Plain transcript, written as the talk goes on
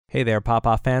Hey there,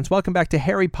 POPOFF fans. Welcome back to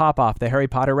Harry POPOFF, the Harry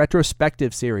Potter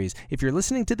retrospective series. If you're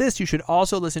listening to this, you should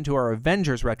also listen to our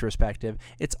Avengers retrospective.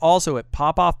 It's also at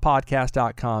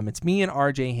popoffpodcast.com. It's me and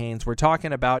RJ Haynes. We're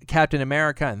talking about Captain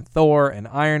America and Thor and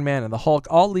Iron Man and the Hulk,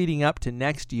 all leading up to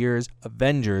next year's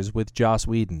Avengers with Joss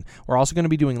Whedon. We're also going to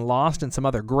be doing Lost and some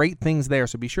other great things there,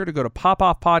 so be sure to go to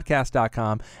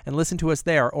popoffpodcast.com and listen to us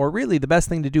there. Or really, the best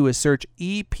thing to do is search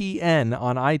EPN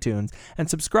on iTunes and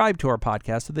subscribe to our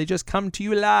podcast so they just come to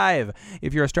you live.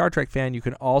 If you're a Star Trek fan, you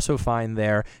can also find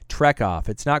there Trek Off.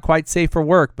 It's not quite safe for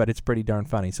work, but it's pretty darn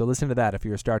funny. So listen to that if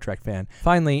you're a Star Trek fan.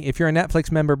 Finally, if you're a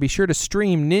Netflix member, be sure to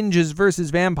stream Ninjas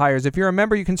vs. Vampires. If you're a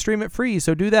member, you can stream it free,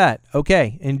 so do that.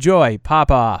 Okay, enjoy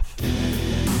Pop Off.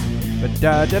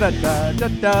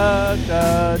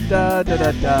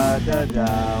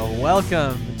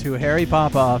 Welcome to Harry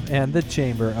Popoff and the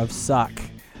Chamber of Suck,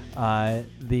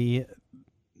 the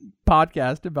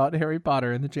podcast about Harry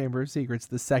Potter and the Chamber of Secrets,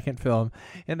 the second film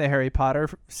in the Harry Potter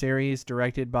series,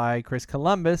 directed by Chris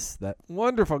Columbus, that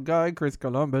wonderful guy, Chris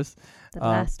Columbus. The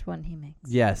last one he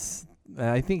makes. Yes.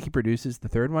 I think he produces the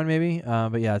third one, maybe.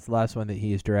 But yeah, it's the last one that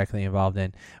he is directly involved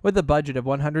in, with a budget of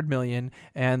 $100 million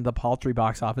and the paltry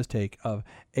box office take of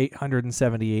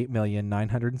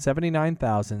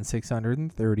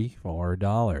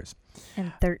 $878,979,634.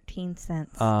 And 13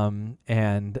 cents.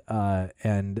 And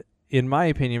in my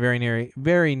opinion,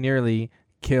 very nearly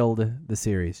killed the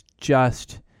series.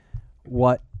 Just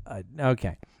what?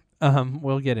 Okay.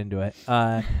 We'll get into it.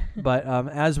 But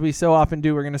as we so often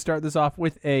do, we're going to start this off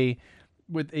with a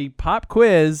pop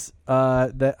quiz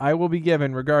that I will be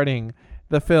given regarding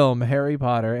the film Harry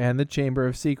Potter and the Chamber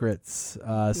of Secrets.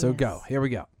 So go. Here we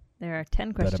go. There are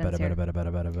 10 questions here.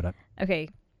 Okay.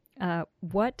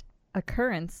 What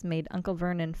occurrence made Uncle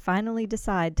Vernon finally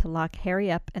decide to lock Harry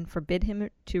up and forbid him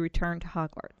to return to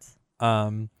Hogwarts?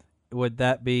 Would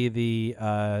that be the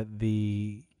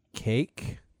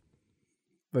cake?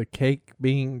 The cake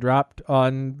being dropped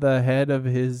on the head of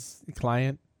his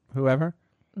client, whoever?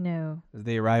 No.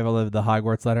 The arrival of the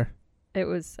Hogwarts letter? It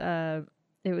was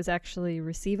actually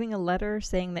receiving a letter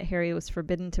saying that Harry was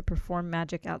forbidden to perform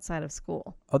magic outside of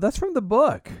school. Oh, that's from the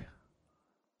book.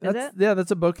 Is it? Yeah,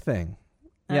 that's a book thing.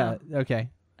 Oh. Yeah, okay.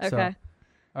 Okay. So, all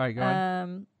right, go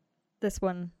on. This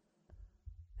one,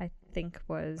 I think,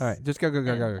 was... All right, just go.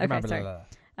 Okay, Come on, sorry.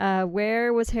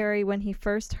 Where was Harry when he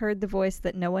first heard the voice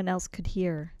that no one else could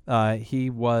hear? He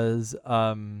was,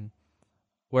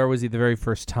 where was he the very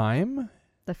first time?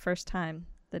 The first time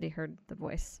that he heard the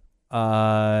voice.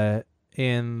 In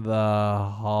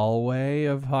the hallway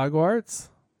of Hogwarts?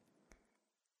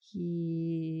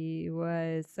 He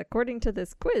was, according to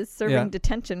this quiz, serving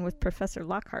detention with Professor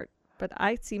Lockhart. But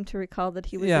I seem to recall that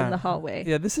he was in the hallway.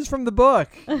 Yeah, this is from the book.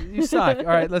 You suck. All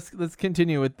right, let's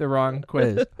continue with the wrong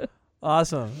quiz.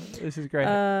 Awesome. This is great.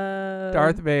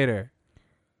 Darth Vader.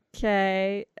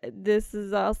 Okay. This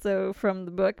is also from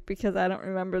the book because I don't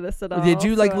remember this at all. Did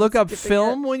you look up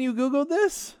film when you Googled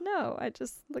this? No, I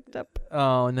just looked up.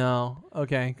 Oh, no.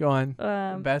 Okay, go on.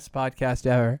 Best podcast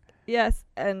ever. Yes,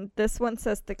 and this one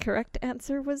says the correct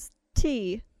answer was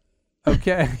T.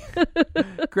 Okay.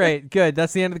 Great. Good.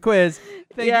 That's the end of the quiz.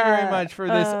 Thank you very much for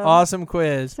this awesome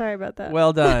quiz. Sorry about that.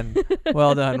 Well done.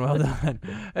 Well done.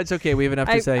 That's okay. We have enough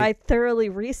to say. I thoroughly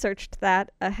researched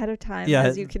that ahead of time,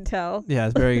 as you can tell. Yeah,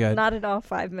 it's very good. Not at all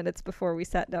 5 minutes before we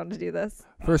sat down to do this.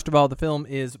 First of all, the film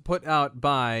is put out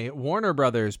by Warner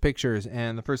Brothers Pictures,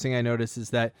 and the first thing I noticed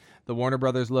is that the Warner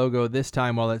Brothers logo this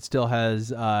time, while it still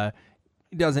has,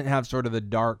 doesn't have sort of the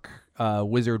dark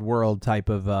Wizard World type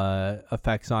of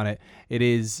effects on it. It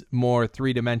is more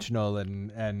three-dimensional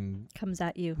and comes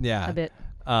at you a bit.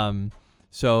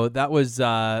 So that was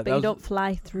but you don't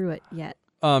fly through it yet.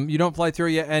 You don't fly through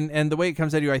it yet, and the way it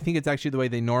comes at you, I think it's actually the way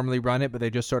they normally run it, but they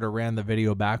just sort of ran the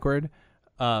video backward.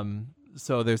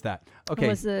 So there's that. Okay.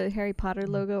 Was the Harry Potter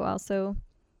logo also?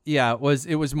 Yeah, it was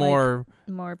more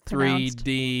pronounced.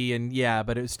 3D, and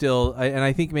but it was still, and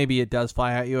I think maybe it does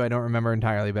fly at you. I don't remember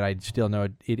entirely, but I still know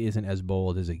it isn't as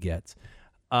bold as it gets.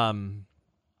 So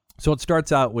it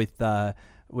starts out with Harry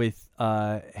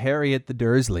at the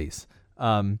Dursleys,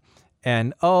 and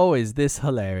is this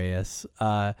hilarious?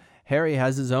 Harry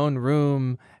has his own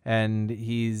room, and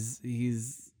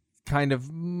he's kind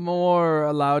of more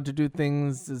allowed to do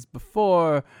things as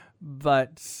before,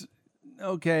 but.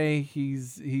 Okay,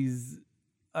 he's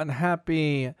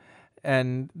unhappy,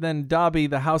 and then Dobby,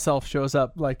 the house elf, shows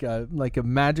up like a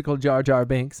magical Jar Jar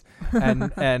Binks,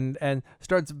 and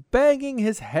starts banging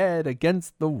his head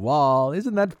against the wall.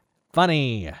 Isn't that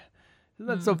funny? Isn't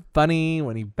that so funny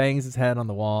when he bangs his head on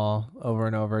the wall over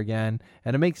and over again,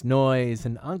 and it makes noise?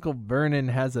 And Uncle Vernon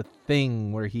has a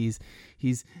thing where he's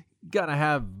gonna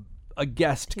have a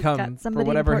guest He's come for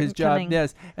whatever his job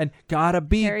is, and gotta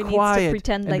be Harry quiet. needs to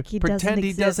pretend like he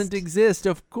doesn't exist.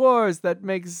 Of course, that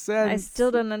makes sense. I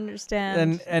still don't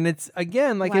understand. And it's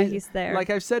again like why he's there. Like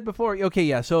I've said before. Okay,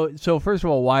 yeah. So first of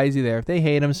all, why is he there? If they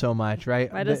hate him so much,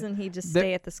 right? Why doesn't he just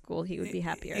stay at the school? He would be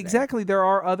happier. Exactly. There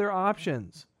are other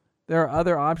options. There are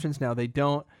other options now. They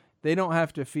don't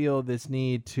have to feel this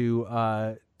need to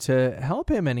help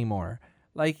him anymore.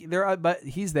 Like but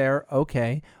he's there.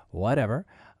 Okay, whatever.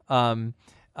 And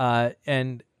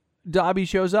Dobby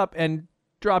shows up and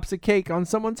drops a cake on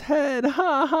someone's head. Ha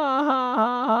ha ha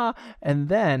ha ha. And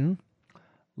then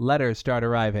letters start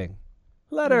arriving.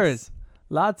 Letters. Yes.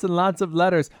 Lots and lots of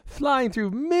letters, flying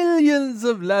through millions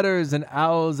of letters and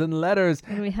owls and letters.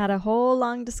 And we had a whole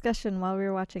long discussion while we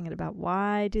were watching it about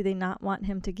why do they not want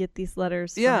him to get these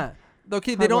letters. Yeah.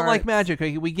 Okay, they don't like magic.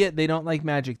 Okay, we get they don't like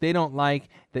magic. They don't like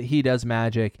that he does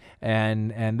magic,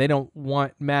 and they don't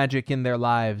want magic in their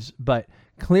lives. But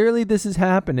clearly this is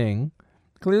happening.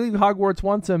 Clearly Hogwarts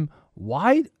wants him.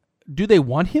 Why do they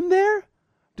want him there?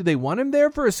 Do they want him there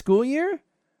for a school year?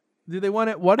 Do they want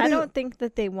it? I don't think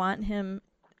that they want him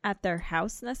at their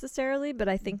house necessarily, but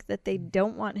I think that they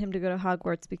don't want him to go to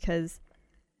Hogwarts because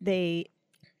they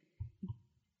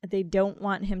don't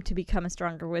want him to become a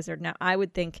stronger wizard. Now, I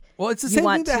would think. Well, it's the same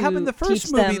thing that happened in the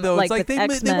first movie, though. It's like they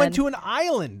went to an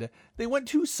island. They went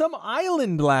to some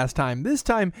island last time. This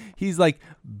time, he's like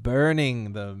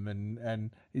burning them,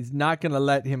 and he's not going to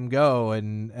let him go,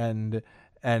 and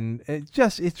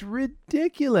it's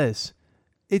ridiculous.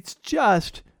 It's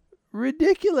just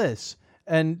ridiculous.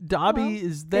 And Dobby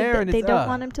is there, and they don't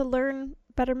want him to learn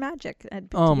better magic and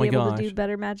be able to do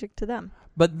better magic to them.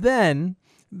 But then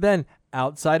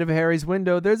outside of Harry's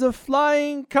window, there's a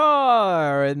flying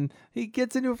car, and he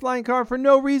gets into a flying car for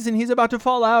no reason. He's about to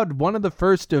fall out. One of the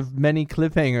first of many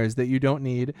cliffhangers that you don't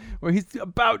need, where he's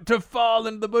about to fall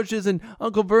into the bushes, and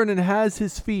Uncle Vernon has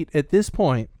his feet. At this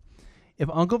point, if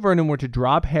Uncle Vernon were to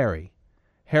drop Harry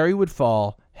would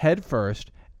fall head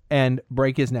first and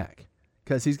break his neck,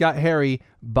 because he's got Harry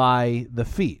by the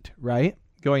feet, right?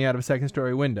 Going out of a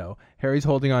second-story window. Harry's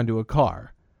holding onto a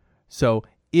car. So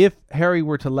if Harry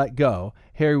were to let go,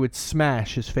 Harry would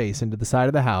smash his face into the side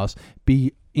of the house,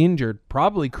 be injured,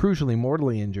 probably crucially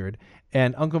mortally injured,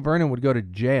 and Uncle Vernon would go to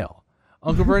jail.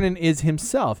 Uncle Vernon is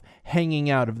himself hanging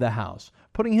out of the house,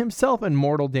 putting himself in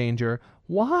mortal danger.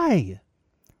 Why?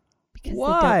 Because they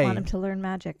don't want him to learn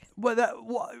magic.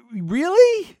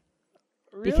 Really?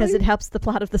 Because it helps the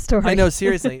plot of the story. I know,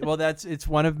 seriously. Well, it's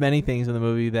one of many things in the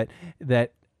movie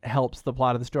that helps the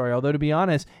plot of the story. Although, to be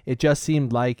honest, it just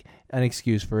seemed like an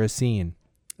excuse for a scene.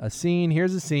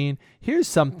 Here's a scene. Here's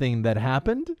something that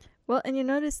happened. Well, and you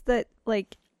notice that,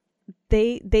 like,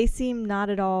 they seem not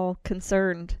at all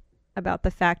concerned about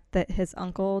the fact that his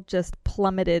uncle just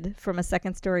plummeted from a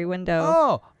second-story window.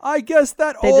 Oh, I guess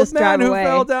that old man who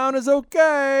fell down is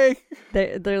okay.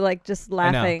 They're like just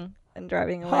laughing and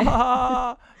driving away.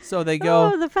 So they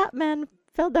go. Oh, the fat man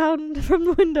fell down from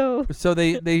the window. So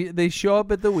they show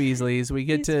up at the Weasleys. We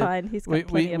get He's to fine. He's got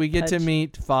plenty we of get to pudge.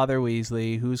 meet Father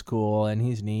Weasley, who's cool and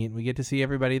he's neat. We get to see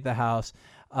everybody at the house.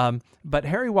 But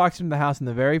Harry walks into the house, and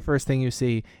the very first thing you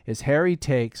see is Harry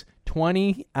takes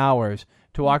 20 hours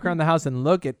to walk around the house and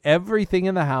look at everything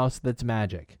in the house that's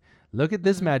magic. Look at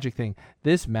this magic thing,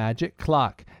 this magic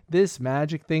clock, this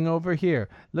magic thing over here.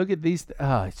 Look at these.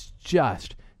 It's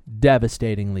just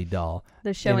devastatingly dull.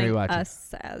 They're showing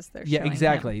us as they're showing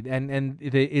exactly. him. And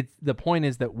the point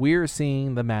is that we're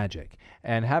seeing the magic.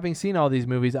 And having seen all these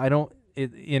movies,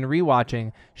 in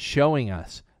rewatching, showing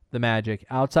us the magic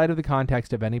outside of the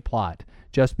context of any plot,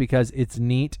 just because it's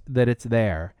neat that it's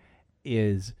there,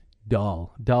 is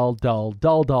dull.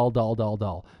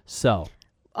 So,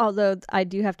 although I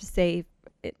do have to say,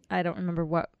 I don't remember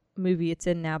what movie it's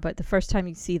in now, but the first time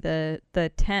you see the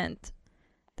tent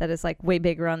that is like way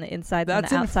bigger on the inside than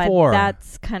the outside,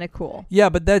 that's kind of cool. Yeah,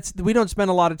 but we don't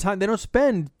spend a lot of time. They don't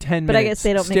spend 10 but minutes I guess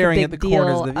they don't staring make a at the big deal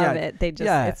corners of it. They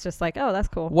just it's just like, oh, that's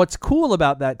cool. What's cool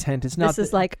about that tent is not this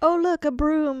is like, oh, look, a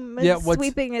broom. It's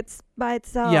sweeping. It's by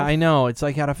itself. Yeah, I know. It's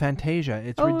like out of Fantasia.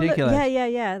 It's ridiculous. Look,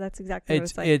 yeah. That's exactly what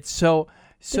it's like. It's so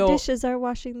the dishes are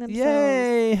washing themselves.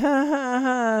 Yay!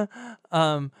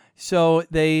 So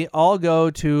they all go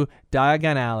to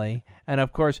Diagon Alley. And,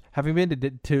 of course, having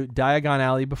been to Diagon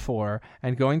Alley before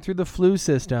and going through the flu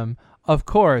system, of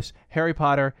course, Harry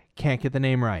Potter can't get the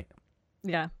name right.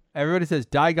 Yeah. Everybody says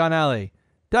Diagon Alley.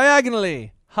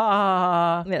 Diagonally. Ha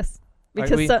ha ha. Yes.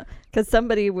 Because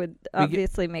somebody would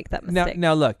obviously make that mistake.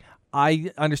 Now, look,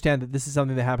 I understand that this is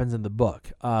something that happens in the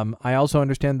book. I also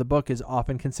understand the book is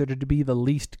often considered to be the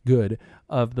least good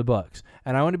of the books.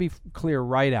 And I want to be clear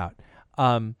right out.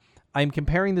 I'm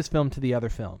comparing this film to the other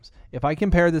films. If I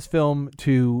compare this film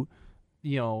to,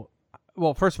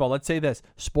 well, first of all, let's say this.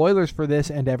 Spoilers for this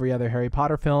and every other Harry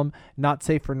Potter film. Not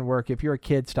safe for work. If you're a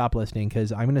kid, stop listening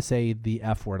because I'm going to say the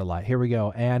F word a lot. Here we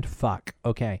go. And fuck.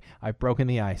 Okay. I've broken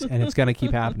the ice and it's going to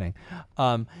keep happening.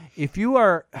 If you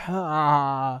are...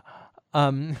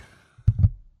 all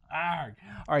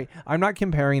right, I'm not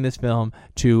comparing this film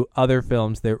to other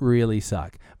films that really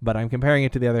suck, but I'm comparing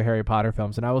it to the other Harry Potter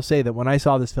films. And I will say that when I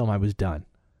saw this film, I was done.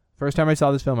 First time I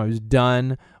saw this film, I was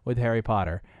done with Harry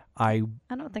Potter. I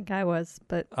don't think I was,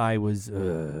 but I was.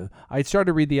 I started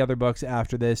to read the other books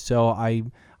after this, so I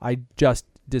just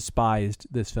despised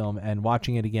this film. And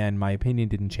watching it again, my opinion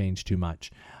didn't change too much.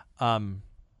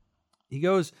 He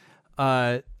goes.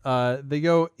 They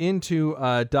go into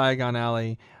Diagon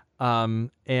Alley,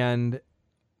 and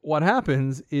what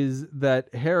happens is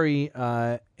that Harry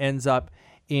ends up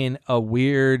in a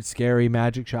weird, scary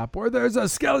magic shop where there's a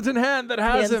skeleton hand that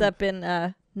has he ends up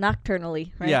in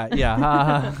Nocturnally, right?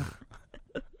 Yeah.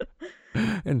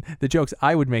 And the jokes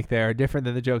I would make there are different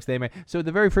than the jokes they make. So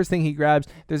the very first thing he grabs,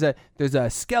 there's a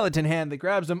skeleton hand that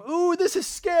grabs him. Ooh, this is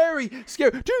scary.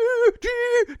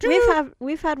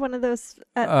 We've had one of those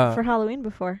for Halloween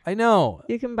before. I know.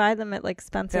 You can buy them at like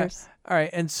Spencer's. Yeah. All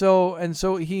right, and so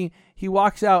he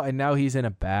walks out, and now he's in a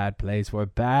bad place where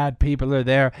bad people are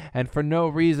there, and for no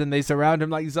reason they surround him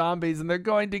like zombies, and they're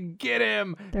going to get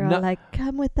him. They're all like,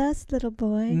 "Come with us, little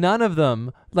boy." None of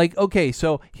them. Like, okay,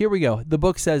 so here we go. The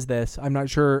book says this. I'm not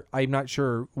sure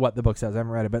what the book says. I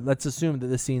haven't read it, but let's assume that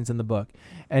this scene's in the book,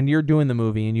 and you're doing the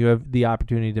movie, and you have the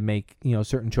opportunity to make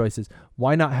certain choices.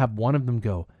 Why not have one of them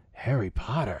go, "Harry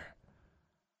Potter"?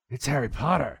 It's Harry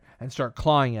Potter. And start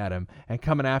clawing at him and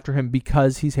coming after him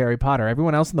because he's Harry Potter.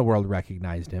 Everyone else in the world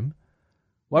recognized him.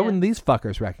 Why wouldn't these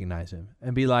fuckers recognize him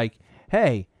and be like,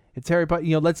 "Hey, it's Harry Potter.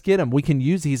 Let's get him. We can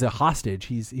use. He's a hostage.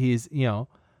 He's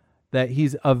that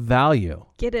he's of value.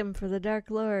 Get him for the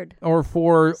Dark Lord.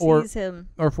 Seize him.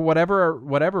 Or for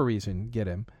whatever reason, get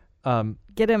him.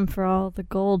 Get him for all the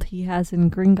gold he has in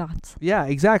Gringotts. Yeah,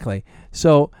 exactly.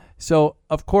 So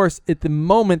of course, at the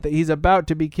moment that he's about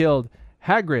to be killed,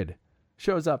 Hagrid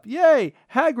shows up. Yay!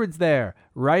 Hagrid's there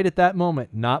right at that moment,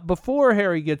 not before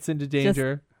Harry gets into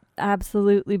danger. Just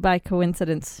absolutely by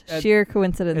coincidence. Sheer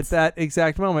coincidence. At that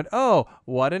exact moment. Oh,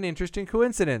 what an interesting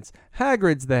coincidence.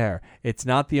 Hagrid's there. It's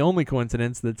not the only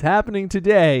coincidence that's happening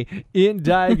today in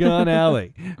Diagon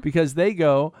Alley because they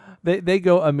go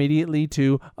immediately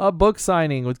to a book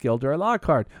signing with Gilderoy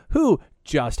Lockhart, who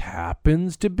just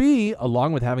happens to be,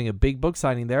 along with having a big book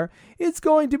signing there, it's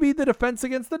going to be the Defense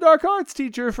Against the Dark Arts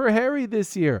teacher for Harry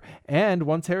this year and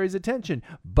wants Harry's attention.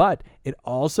 But it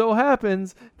also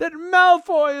happens that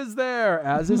Malfoy is there,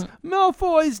 as is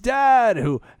Malfoy's dad,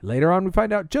 who later on we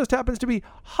find out just happens to be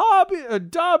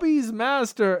Dobby's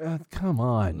master. Come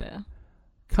on. Yeah.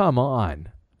 Come on.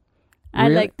 I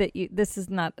like that this is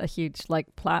not a huge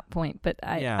plot point, but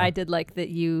I did like that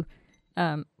you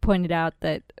pointed out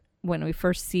that when we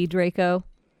first see Draco,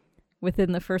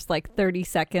 within the first 30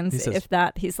 seconds, he's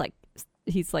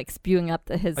spewing up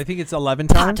his. I think it's 11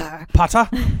 times. Potter.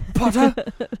 Hello, Potter.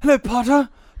 Hello, Potter.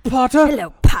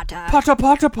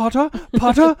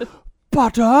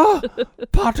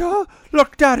 Potter.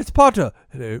 Look, Dad, it's Potter.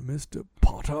 Hello, Mr.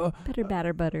 Potter. Pitter,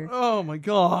 batter, butter. Oh my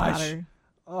gosh.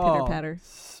 Potter. Pitter, patter.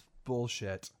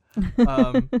 Bullshit.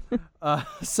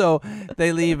 So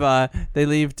they leave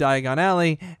Diagon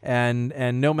Alley,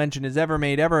 and no mention is ever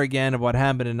made ever again of what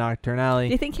happened in Nocturne Alley.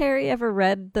 Do you think Harry ever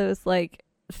read those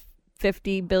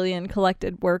 50 billion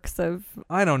collected works of?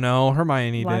 I don't know.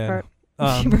 Hermione Lockhart?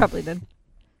 did. She probably did.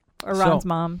 Or Ron's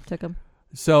mom took him.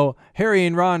 So Harry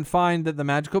and Ron find that the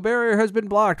magical barrier has been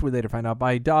blocked. We later find out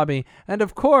by Dobby. And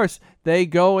of course, they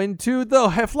go into the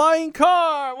flying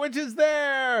car, which is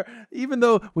there. Even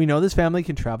though we know this family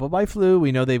can travel by flu,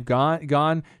 we know they've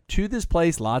gone to this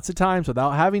place lots of times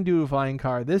without having to do a flying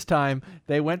car. This time,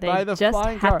 they went by the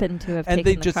flying car. They just happened to have and taken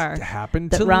they the just car.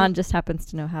 Happened that to Ron just happens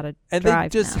to know how to and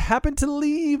drive they just now. happened to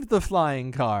leave the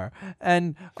flying car.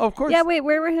 And of course... Yeah, wait,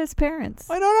 where were his parents?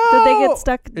 I don't know. Did they get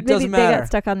stuck? It doesn't matter. They got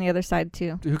stuck on the other side,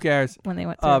 too. Who cares? When they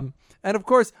went through. And of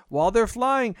course, while they're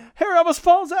flying, Harry almost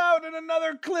falls out in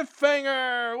another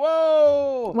cliffhanger.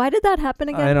 Whoa! Why did that happen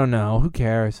again? I don't know. Who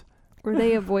cares? Were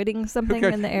they avoiding something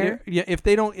in the air? Yeah. If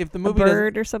the movie a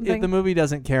bird or something. If the movie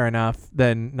doesn't care enough,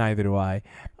 then neither do I.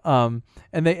 And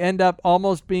they end up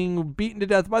almost being beaten to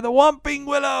death by the Whomping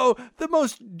Willow, the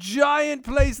most giant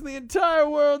place in the entire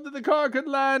world that the car could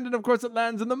land. And of course, it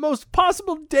lands in the most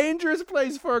possible dangerous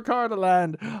place for a car to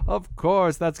land. Of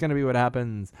course, that's going to be what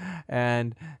happens.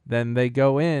 And then they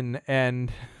go in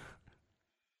and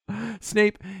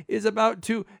Snape is about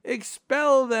to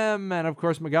expel them. And of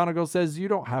course, McGonagall says, you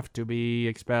don't have to be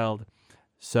expelled.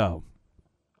 So,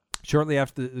 shortly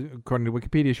after, according to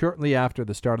Wikipedia, shortly after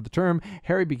the start of the term,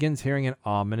 Harry begins hearing an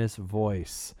ominous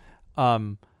voice.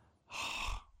 So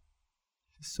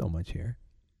much here.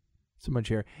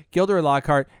 Gilderoy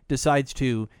Lockhart decides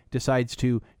to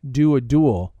do a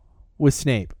duel with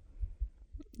Snape.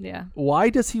 Yeah. Why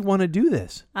does he want to do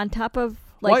this? On top of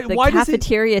the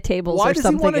cafeteria tables or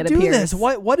something. Why does he want to do this?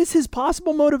 What is his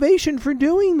possible motivation for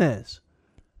doing this?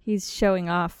 He's showing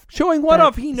off. Showing what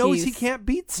off? He knows he can't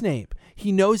beat Snape.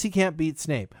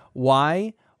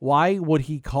 Why would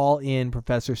he call in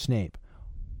Professor Snape?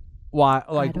 Why?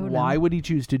 Why would he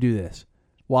choose to do this?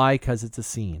 Why? Because it's a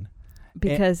scene.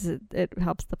 Because it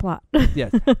helps the plot.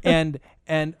 Yes, and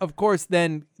of course,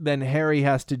 then Harry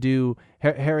has to do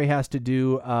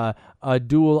a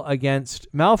duel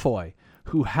against Malfoy,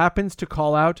 who happens to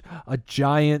call out a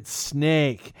giant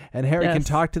snake, and Harry can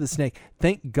talk to the snake.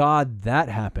 Thank God that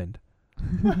happened,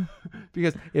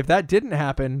 because if that didn't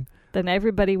happen, then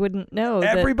everybody wouldn't know.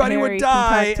 Everybody would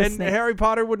die, and Harry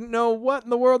Potter wouldn't know what in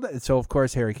the world. So, of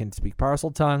course, Harry can speak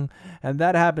Parseltongue, and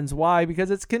that happens. Why?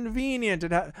 Because it's convenient.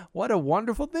 What a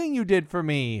wonderful thing you did for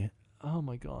me. Oh,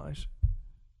 my gosh.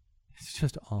 It's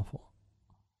just awful.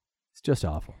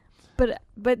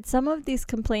 But some of these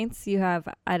complaints you have,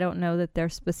 I don't know that they're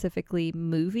specifically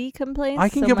movie complaints. I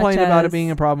can complain about it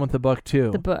being a problem with the book, too.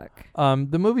 The book.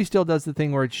 The movie still does the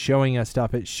thing where it's showing us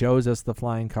stuff. It shows us the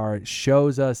flying car. It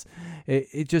shows us.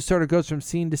 It just sort of goes from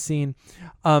scene to scene.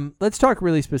 Let's talk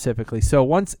really specifically. So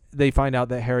once they find out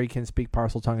that Harry can speak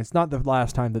Parseltongue, it's not the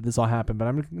last time that this will happen, but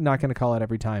I'm not going to call it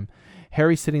every time.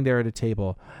 Harry's sitting there at a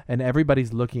table, and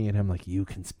everybody's looking at him like, you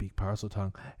can speak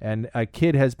Parseltongue. And a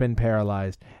kid has been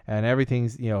paralyzed, and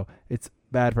everything's, it's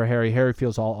bad for Harry. Harry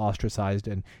feels all ostracized,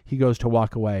 and he goes to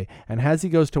walk away. And as he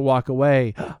goes to walk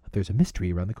away, there's a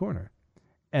mystery around the corner.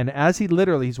 And as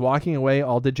he's walking away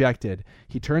all dejected,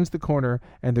 he turns the corner,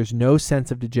 and there's no sense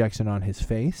of dejection on his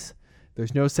face.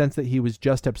 There's no sense that he was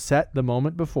just upset the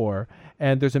moment before,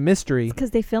 and there's a mystery. It's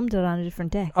because they filmed it on a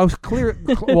different day. Oh,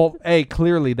 well, A,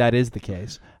 clearly that is the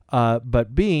case.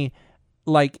 But B,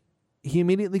 he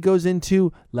immediately goes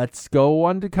into, let's go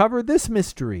uncover this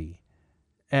mystery.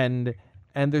 And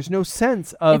there's no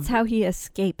sense of... It's how he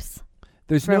escapes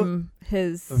his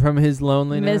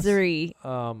loneliness. Misery.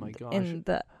 Oh, my gosh. In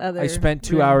the other I spent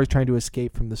 2 hours trying to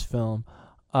escape from this film.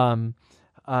 Did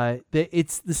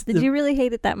you really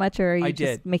hate it that much, or are you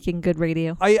just making good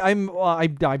radio? I'm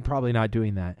probably not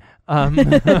doing that.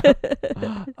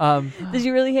 Did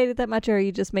you really hate it that much, or are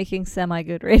you just making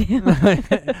semi-good radio?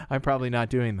 I'm probably not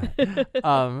doing that.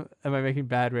 Am I making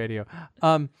bad radio?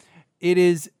 It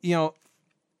is,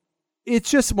 it's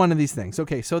just one of these things.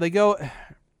 Okay, so they go.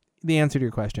 The answer to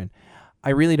your question,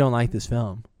 I really don't like this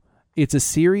film. It's a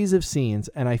series of scenes,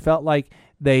 and I felt like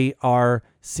they are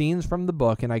scenes from the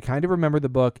book, and I kind of remember the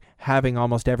book having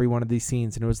almost every one of these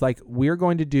scenes, and it was like, we're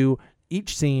going to do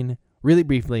each scene really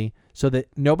briefly so that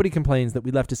nobody complains that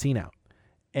we left a scene out.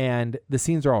 And the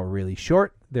scenes are all really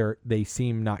short. They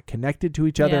seem not connected to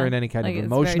each other in any kind of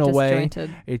emotional way.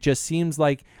 It just seems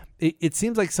like it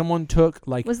seems like someone took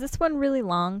Was this one really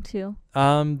long too?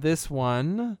 This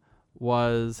one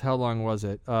was, how long was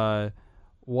it?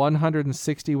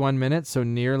 161 minutes, so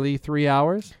nearly 3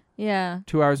 hours. Yeah.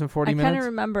 2 hours and 40 minutes. I kind of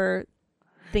remember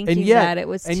thinking that it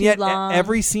was too long.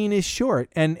 Every scene is short,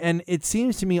 and it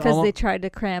seems to me because they tried to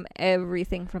cram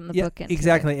everything from the book into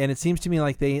exactly. it. And it seems to me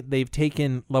like they've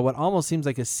taken what almost seems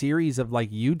like a series of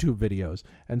YouTube videos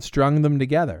and strung them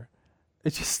together.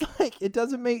 It's just like it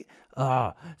doesn't make.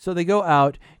 So they go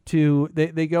out to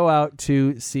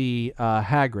see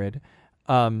Hagrid,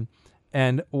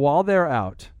 and while they're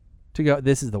out to go,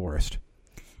 this is the worst.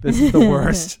 This is the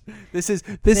worst. This is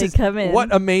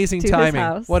what amazing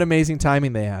timing. What amazing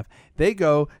timing they have. They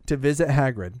go to visit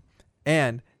Hagrid,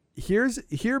 and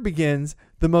here begins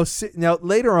the most. Now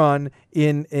later on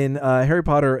in Harry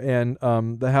Potter and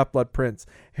the Half-Blood Prince,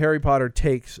 Harry Potter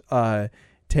takes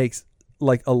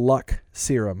like a luck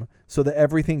serum so that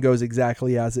everything goes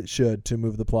exactly as it should to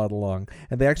move the plot along.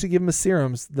 And they actually give him a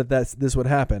serum that this would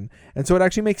happen, and so it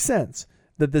actually makes sense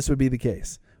that this would be the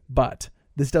case. But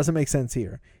this doesn't make sense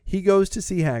here. He goes to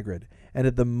see Hagrid, and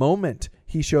at the moment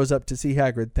he shows up to see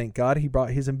Hagrid, thank God he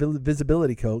brought his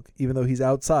invisibility cloak, even though he's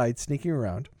outside sneaking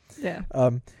around. Yeah.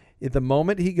 At the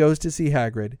moment he goes to see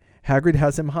Hagrid, Hagrid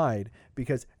has him hide,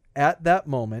 because at that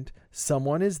moment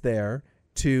someone is there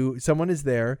to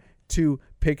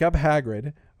pick up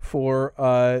Hagrid for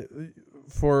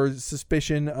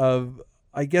suspicion of,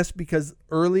 I guess, because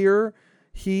earlier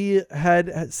he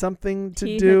had something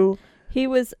to do. He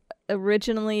was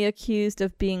originally accused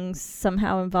of being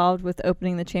somehow involved with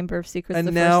opening the Chamber of Secrets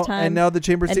first time. And now the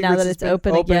Chamber of Secrets now that it's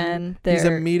open again, he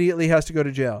immediately has to go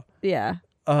to jail. Yeah.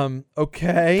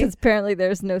 Okay. Because apparently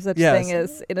there's no such thing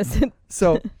as innocent.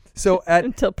 So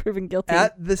until proven guilty.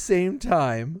 At the same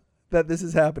time that this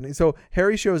is happening, so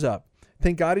Harry shows up.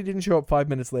 Thank God he didn't show up 5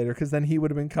 minutes later, because then he would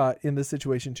have been caught in this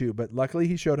situation too. But luckily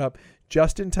he showed up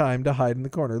just in time to hide in the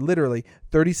corner, literally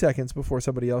 30 seconds before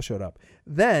somebody else showed up.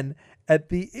 Then, at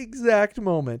the exact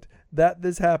moment that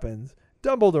this happens,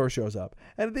 Dumbledore shows up.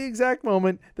 And at the exact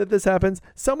moment that this happens,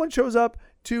 someone shows up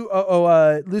to,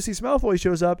 Lucius Malfoy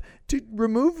shows up to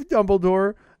remove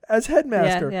Dumbledore as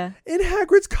headmaster in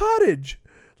Hagrid's cottage.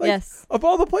 Like, yes. Of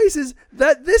all the places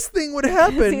that this thing would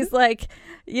happen. He's like,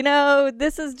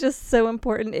 this is just so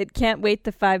important. It can't wait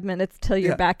the 5 minutes till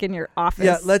you're back in your office.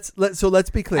 Yeah, let's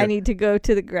be clear. I need to go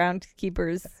to the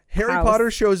groundskeeper's Harry house.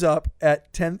 Potter shows up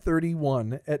at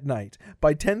 10:31 at night.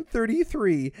 By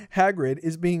 10:33, Hagrid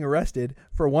is being arrested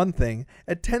for one thing.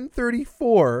 At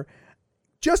 10:34,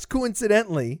 just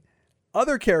coincidentally,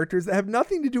 other characters that have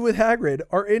nothing to do with Hagrid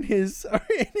are in his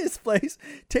place,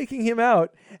 taking him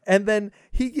out. And then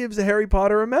he gives Harry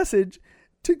Potter a message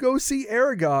to go see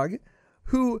Aragog,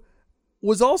 who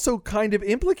was also kind of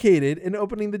implicated in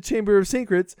opening the Chamber of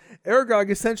Secrets. Aragog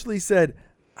essentially said,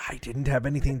 I didn't have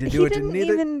anything to do with it. He didn't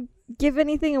even give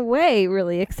anything away,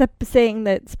 really, except saying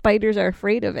that spiders are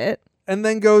afraid of it. And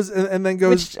then goes...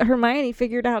 Which Hermione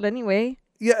figured out anyway.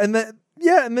 Yeah, and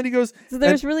then he goes... So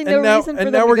there's really no reason for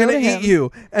them to go to him. And now we're going to eat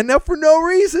you. And now for no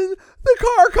reason, the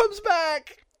car comes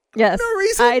back. Yes. No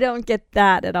reason. I don't get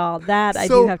that at all. That, I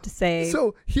do have to say,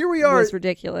 so here we are. Was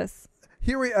ridiculous.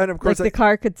 And of course... Like the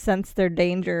car could sense their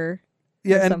danger.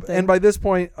 Yeah, and by this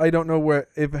point, I don't know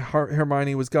if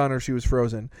Hermione was gone or she was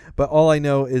frozen. But all I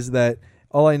know is that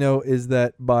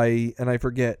and I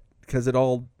forget, because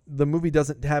the movie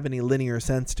doesn't have any linear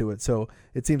sense to it. So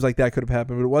it seems like that could have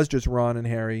happened, but it was just Ron and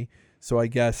Harry. So I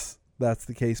guess that's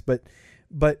the case. But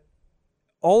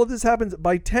all of this happens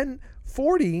by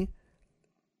 10:40.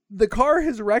 The car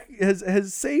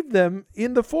has saved them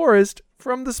in the forest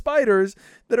from the spiders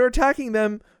that are attacking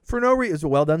them for no reason. It's a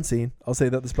well done scene. I'll say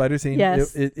that the spider scene.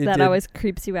 Yes, that always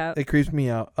creeps you out. It creeps me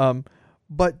out.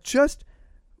 But just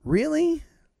really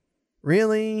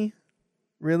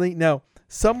no.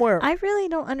 Somewhere I really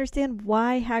don't understand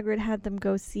why Hagrid had them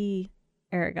go see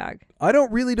Aragog. I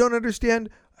don't understand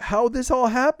how this all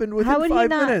happened within 5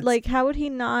 minutes. Like, how would he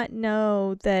not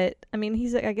know that? I mean,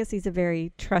 I guess he's a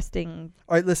very trusting.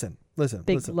 All right, listen.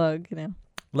 Big lug,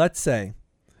 Let's say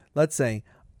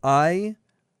I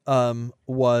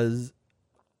was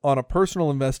on a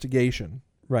personal investigation,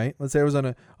 right? Let's say I was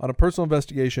on a personal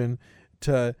investigation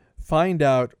to find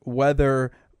out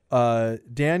whether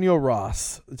Daniel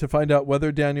Ross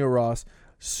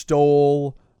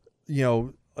stole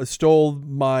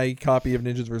my copy of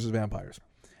Ninjas vs. Vampires.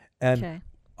 And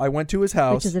I went to his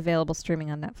house. Which is available streaming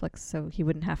on Netflix, so he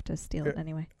wouldn't have to steal it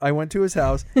anyway. I went to his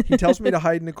house. He tells me to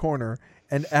hide in a corner.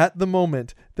 And at the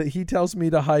moment that he tells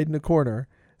me to hide in a corner,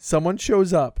 someone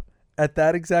shows up at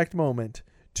that exact moment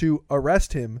to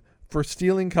arrest him for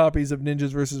stealing copies of Ninjas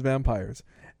vs. Vampires.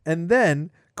 And then,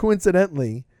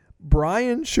 coincidentally,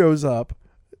 Brian shows up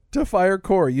to fire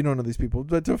Corey. You don't know these people,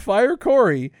 but to fire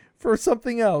Corey for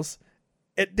something else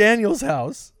at Daniel's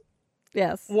house.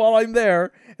 Yes. While I'm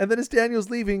there. And then as Daniel's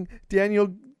leaving,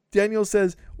 Daniel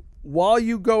says, while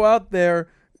you go out there,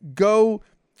 go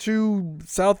to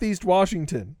Southeast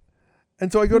Washington. And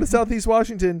so I go to Southeast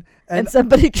Washington, and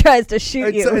somebody tries to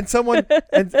shoot you. And someone,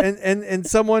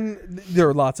 there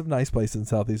are lots of nice places in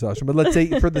Southeast Washington, but let's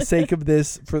say for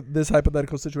this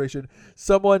hypothetical situation,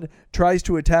 someone tries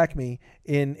to attack me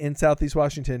in Southeast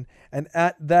Washington. And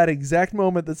at that exact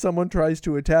moment that someone tries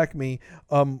to attack me,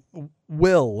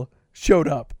 Will showed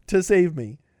up to save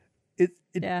me.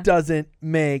 It doesn't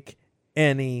make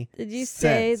any sense. Did you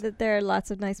say that there are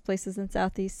lots of nice places in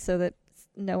Southeast so that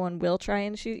no one will try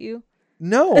and shoot you?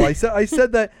 No, I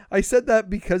said that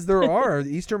because there are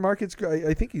Eastern markets.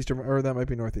 I think Eastern, or that might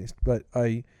be Northeast, but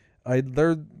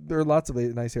there are lots of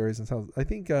nice areas in South. I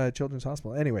think Children's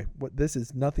Hospital. Anyway, this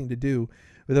is nothing to do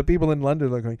with the people in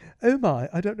London. They're going, oh my,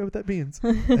 I don't know what that means,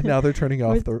 and now they're turning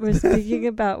off. We're speaking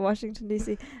about Washington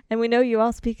D.C., and we know you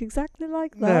all speak exactly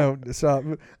like that. No, stop.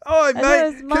 Oh,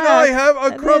 mate, can I have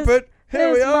a crumpet?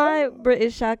 Here we are. My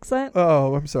British accent.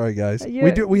 Oh, I'm sorry, guys.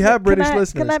 We have British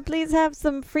listeners. Can I please have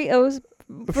some Fritos?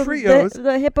 Fritos?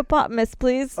 The hippopotamus,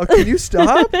 please. Oh, can you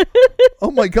stop?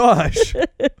 Oh my gosh.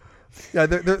 Yeah,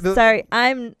 they're sorry,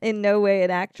 I'm in no way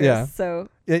an actress. Yeah. So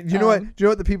you know what? Do you know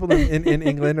what the people in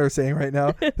England are saying right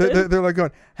now? They're like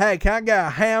going, "Hey, can I get a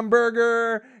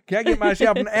hamburger? Can I get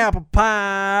myself an apple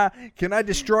pie? Can I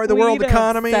destroy the world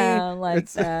economy? Sound like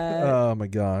that. Oh my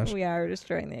gosh. We are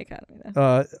destroying the economy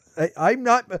though. I'm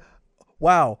not.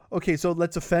 Wow. Okay, so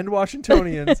let's offend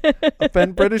Washingtonians,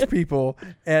 offend British people,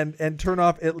 and turn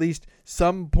off at least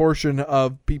some portion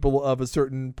of people of a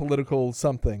certain political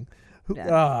something.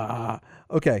 Yeah.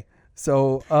 Okay.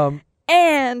 So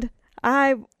and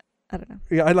I don't know.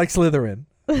 Yeah, I like Slytherin.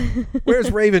 Where's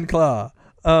Ravenclaw?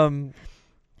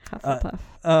 Hufflepuff.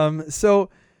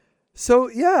 So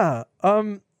yeah.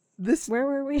 This. Where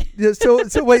were we? Yeah.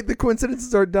 So wait. The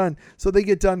coincidences are done. So they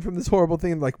get done from this horrible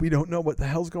thing. And like, we don't know what the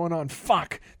hell's going on.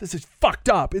 Fuck. This is fucked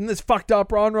up. Isn't this fucked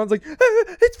up? Ron's like,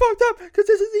 it's fucked up because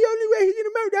this is the only way he's gonna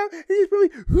melt down. And he's probably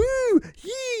whoo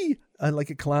yee like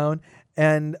a clown.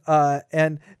 And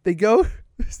they go.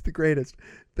 It's the greatest.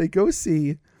 They go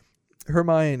see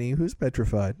Hermione, who's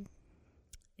petrified.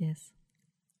 Yes.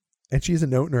 And she has a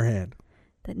note in her hand.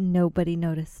 That nobody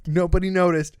noticed. Nobody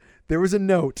noticed. There was a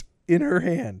note in her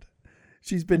hand.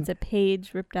 It's a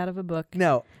page ripped out of a book.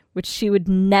 Now, which she would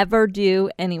never do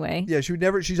anyway. Yeah, she would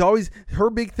never. She's always her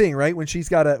big thing, right? When she's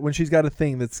got a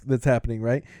thing that's happening,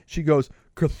 right? She goes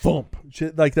ka-thump.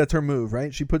 Like that's her move,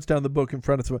 right? She puts down the book in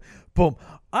front of someone. Boom.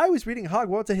 I was reading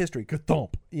Hogwarts of History.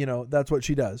 Ka-thump. That's what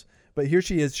she does. But here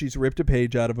she is. She's ripped a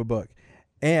page out of a book,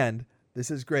 and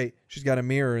this is great. She's got a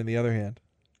mirror in the other hand.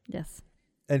 Yes.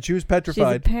 And she was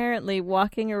petrified. She's apparently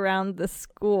walking around the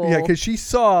school. Yeah, because she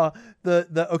saw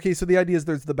the. Okay, so the idea is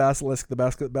there's the basilisk. The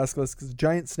basilisk is a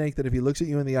giant snake that if he looks at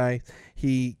you in the eye,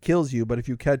 he kills you. But if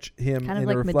you catch him kind of in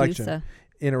like a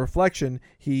reflection,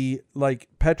 he like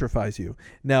petrifies you.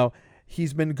 Now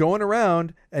he's been going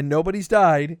around and nobody's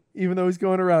died, even though he's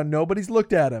going around. Nobody's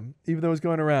looked at him, even though he's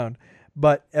going around.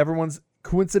 But everyone's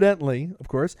coincidentally, of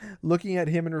course, looking at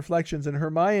him in reflections. And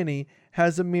Hermione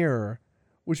has a mirror,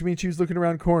 which means she was looking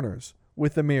around corners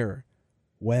with the mirror.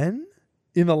 When?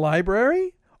 In the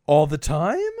library? All the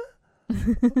time?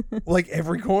 Like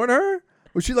every corner?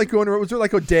 Was she like going around? Was there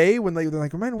like a day when they're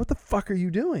like, man, what the fuck are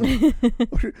you doing?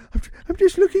 I'm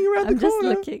just looking around the corner.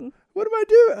 I'm just looking. What am I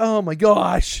doing? Oh my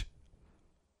gosh.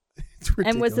 It's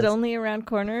ridiculous. And was it only around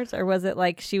corners, or was it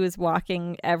like she was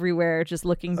walking everywhere just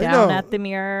looking down at the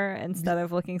mirror instead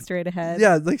of looking straight ahead?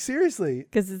 Yeah, like seriously.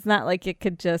 Because it's not like it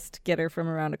could just get her from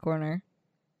around a corner.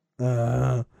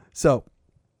 So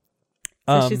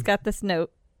she's got this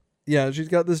note. Yeah, she's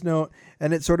got this note,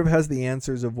 and it sort of has the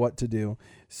answers of what to do.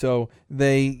 So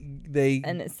they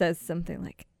and it says something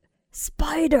like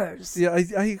spiders. Yeah,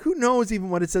 I who knows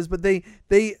even what it says, but they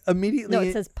immediately. No,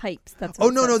 it says pipes. That's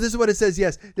what no, this is what it says.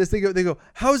 Yes, they go.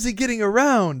 How's he getting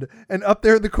around? And up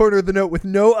there in the corner of the note with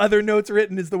no other notes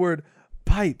written is the word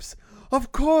pipes.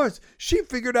 Of course, she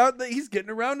figured out that he's getting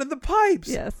around in the pipes.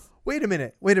 Yes. Wait a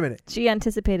minute. She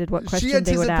anticipated what question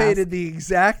they would ask. She anticipated the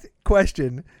exact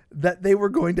question that they were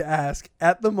going to ask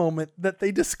at the moment that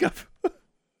they discover.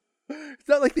 It's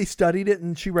not like they studied it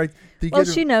and she writes.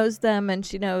 She knows them and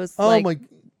she knows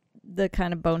the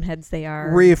kind of boneheads they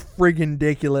are.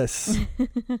 Friggin-diculous.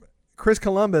 Chris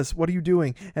Columbus, what are you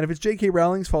doing? And if it's J.K.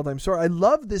 Rowling's fault, I'm sorry. I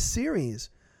love this series.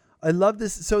 I love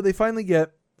this. So they finally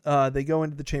get, they go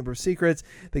into the Chamber of Secrets.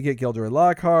 They get Gilderoy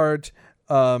Lockhart.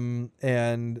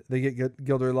 And they get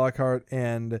Gilderoy Lockhart,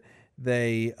 and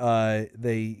he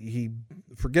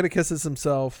Forget-a-kisses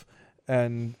himself,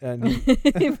 and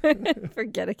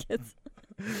Forget-a-kiss.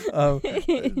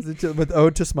 With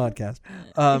ode to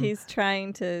Smodcast. He's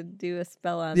trying to do a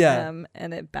spell on them,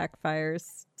 and it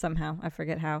backfires somehow. I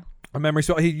forget how. A memory.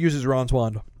 So he uses Ron's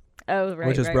wand. Oh, right,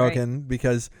 which is broken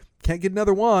because can't get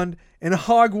another wand in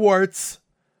Hogwarts.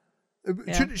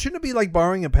 Yeah. Shouldn't it be like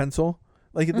borrowing a pencil?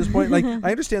 Like at this point, like I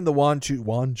understand the wand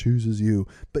chooses you,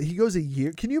 but he goes a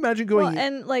year. Can you imagine going? Well,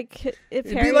 and like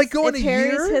if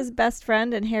Harry's his best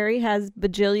friend and Harry has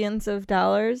bajillions of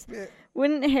dollars,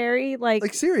 wouldn't Harry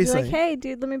like seriously be like, hey,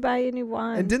 dude, let me buy you a new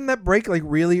wand? And didn't that break like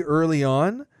really early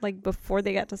on? Like before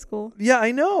they got to school? Yeah,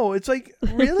 I know. It's like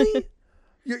really.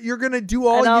 You're gonna do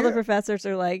all, and all the professors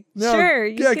are like, sure,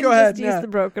 you can go ahead. Use the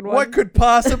broken one. What could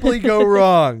possibly go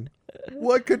wrong?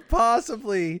 What could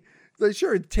possibly?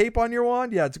 Sure, tape on your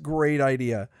wand. Yeah, it's a great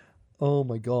idea. Oh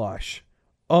my gosh.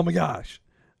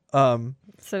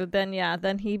 So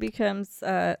then he becomes.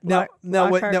 Wait.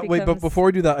 But before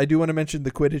we do that, I do want to mention the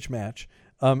Quidditch match,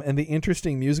 and the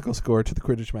interesting musical score to the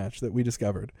Quidditch match that we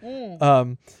discovered,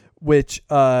 which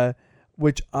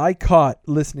I caught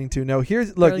listening to. Now,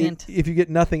 here's look. If you get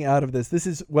nothing out of this, this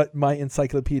is what my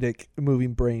encyclopedic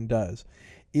moving brain does.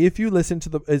 If you listen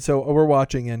to so we're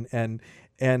watching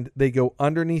and they go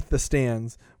underneath the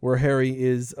stands where Harry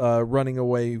is running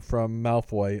away from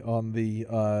Malfoy on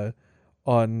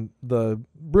the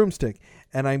broomstick,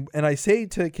 And I say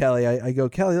to Kelly, I go,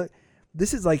 Kelly,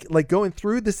 this is like going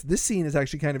through this scene is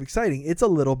actually kind of exciting. It's a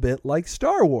little bit like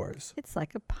Star Wars. It's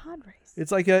like a pod race.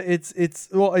 It's like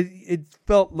it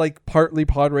felt like partly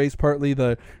pod race, partly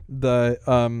the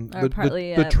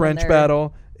trench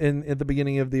battle at the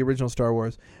beginning of the original Star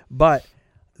Wars. But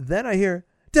then I hear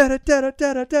and I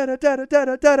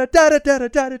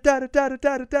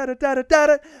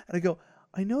go,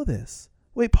 I know this.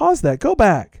 Wait, pause that. Go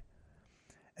back.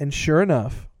 And sure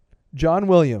enough, John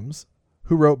Williams,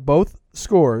 who wrote both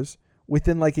scores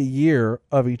within like a year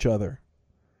of each other.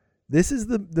 This is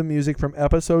the music from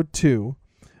episode 2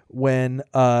 when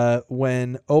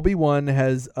Obi-Wan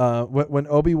when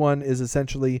Obi-Wan is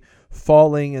essentially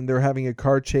falling and they're having a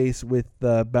car chase with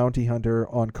the bounty hunter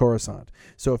on Coruscant.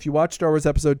 So if you watch Star Wars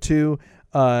episode 2,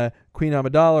 Queen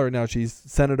Amidala, or now she's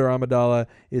Senator Amidala,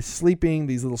 is sleeping.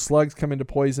 These little slugs come in to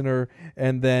poison her,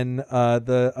 and then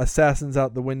the assassin's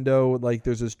out the window. Like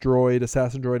there's this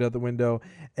assassin droid out the window,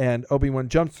 and Obi-Wan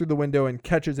jumps through the window and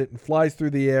catches it and flies through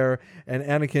the air, and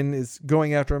Anakin is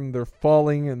going after him. They're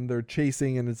falling and they're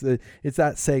chasing, and it's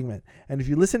that segment. And if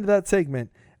you listen to that segment,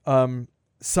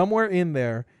 somewhere in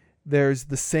there's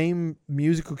the same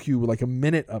musical cue, like a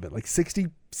minute of it, like 60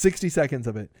 seconds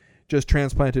of it, just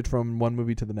transplanted from one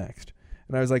movie to the next.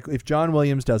 And I was like, if John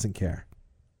Williams doesn't care,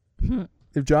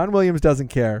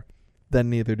 then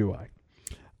neither do I.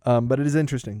 But it is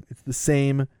interesting. It's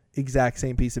the exact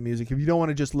same piece of music. If you don't want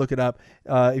to just look it up,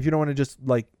 if you don't want to just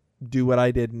like do what I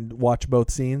did and watch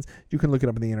both scenes, you can look it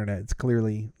up on the internet. It's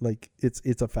clearly like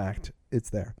it's a fact.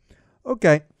 It's there.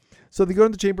 Okay. So they go to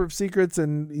the Chamber of Secrets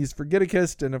and he's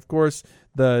Forgeticist, and of course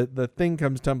the thing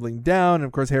comes tumbling down, and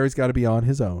of course Harry's got to be on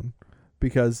his own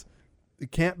because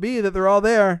it can't be that they're all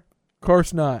there. Of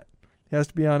course not. He has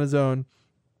to be on his own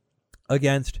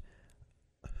against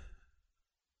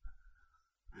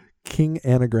King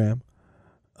Anagram.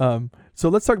 So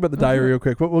let's talk about the diary real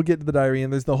quick. We'll get to the diary,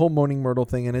 and there's the whole Moaning Myrtle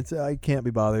thing, and I can't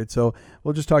be bothered. So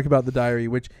we'll just talk about the diary,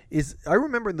 which is, I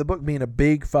remember in the book being a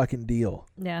big fucking deal.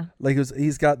 Yeah. Like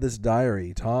he's got this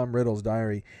diary, Tom Riddle's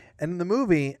diary. And in the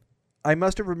movie, I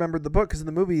must have remembered the book, because in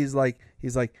the movie he's like,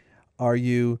 are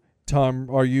you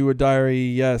a diary?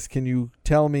 Yes. Can you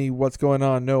tell me what's going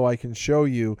on? No, I can show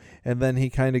you. And then he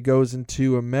kind of goes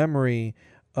into a memory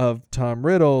of Tom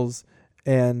Riddle's,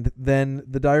 and then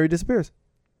the diary disappears.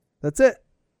 That's it.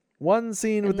 One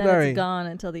scene with the diary. It's gone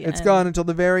until the end. It's gone until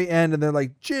the very end, and they're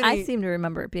like, Ginny. I seem to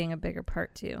remember it being a bigger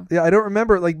part too. Yeah, I don't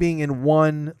remember it like being in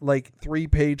one like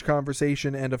 3-page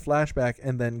conversation and a flashback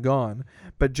and then gone.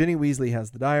 But Ginny Weasley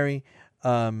has the diary.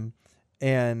 And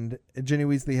Ginny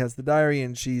Weasley has the diary,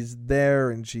 and she's there,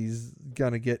 and she's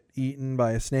gonna get eaten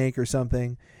by a snake or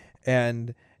something.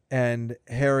 And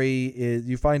Harry is.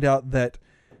 You find out that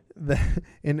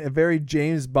in a very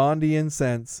James Bondian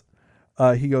sense,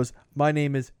 he goes, my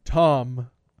name is Tom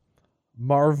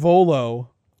Marvolo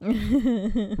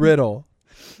Riddle.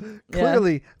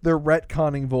 Clearly, they're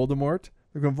retconning Voldemort.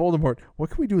 They're going, Voldemort, what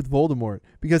can we do with Voldemort?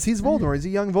 Because he's Voldemort. He's a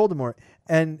young Voldemort.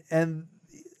 And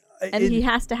he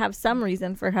has to have some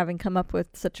reason for having come up with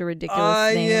such a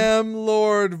ridiculous name. I am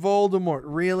Lord Voldemort.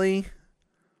 Really?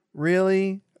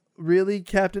 Really,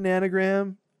 Captain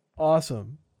Anagram?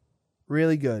 Awesome.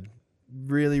 Really good.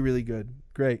 Really, really good.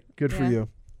 Great. Good for you.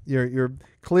 You're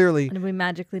clearly. And we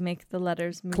magically make the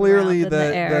letters move clearly around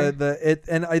in the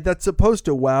air. That's supposed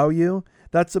to wow you.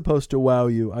 That's supposed to wow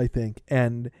you, I think,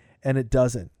 and it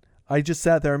doesn't. I just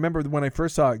sat there. I remember when I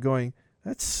first saw it, going,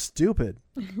 "That's stupid."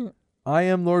 I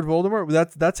am Lord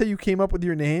Voldemort. That's how you came up with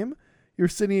your name. You're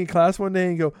sitting in class one day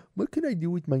and go, "What can I do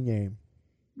with my name?"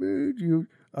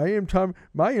 I am Tom.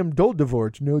 I am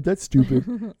Doldevort. No, that's stupid.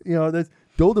 That's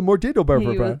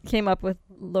Voldemort. He came up with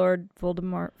Lord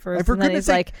Voldemort first, and then he's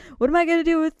like, "What am I going to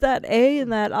do with that A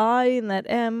and that I and that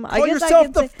M?" Call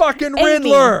yourself the fucking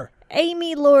Riddler.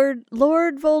 Amy, Lord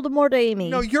Voldemort, Amy.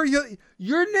 No, your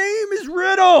name is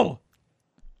Riddle.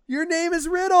 Your name is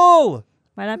Riddle.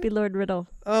 Why not be Lord Riddle?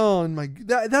 Oh my,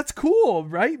 that's cool,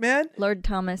 right, man? Lord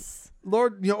Thomas.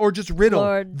 Lord, or just Riddle.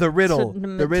 the Riddle,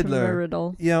 the Riddler.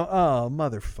 Riddle. Oh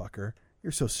motherfucker,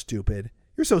 you're so stupid.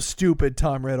 You're so stupid,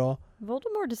 Tom Riddle.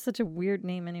 Voldemort is such a weird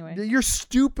name anyway. You're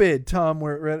stupid, Tom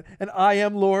Riddle. And I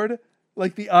am Lord,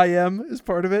 like the I am is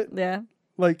part of it. Yeah.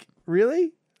 Like,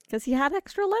 really? Because he had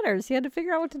extra letters. He had to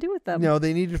figure out what to do with them. No,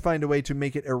 they needed to find a way to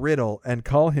make it a riddle and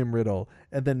call him Riddle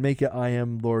and then make it I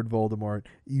am Lord Voldemort.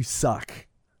 You suck.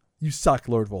 You suck,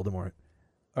 Lord Voldemort.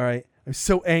 All right? I'm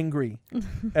so angry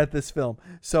at this film.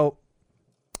 So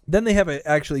then they have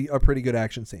actually a pretty good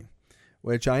action scene,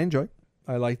 which I enjoy.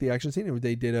 I like the action scene.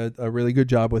 They did a really good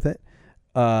job with it.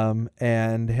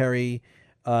 And Harry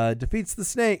defeats the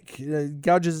snake,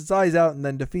 gouges its eyes out, and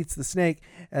then defeats the snake.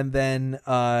 And then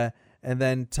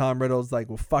Tom Riddle's like,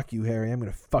 well, fuck you, Harry. I'm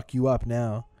going to fuck you up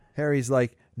now. Harry's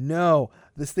like, no,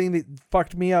 this thing that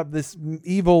fucked me up, this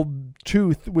evil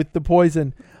tooth with the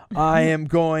poison, I am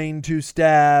going to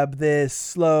stab this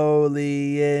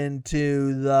slowly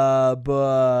into the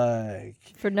book.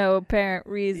 For no apparent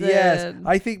reason. Yes,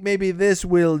 I think maybe this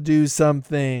will do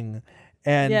something.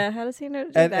 And yeah, how does he know to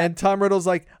do that? And Tom Riddle's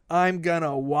like, I'm going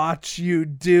to watch you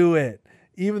do it.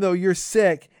 Even though you're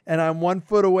sick and I'm 1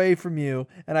 foot away from you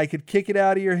and I could kick it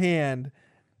out of your hand.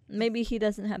 Maybe he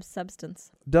doesn't have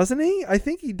substance. Doesn't he? I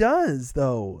think he does,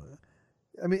 though.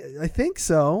 I mean, I think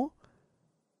so.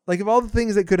 Like, of all the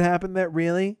things that could happen, that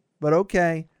really? But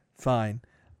okay, fine.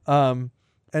 And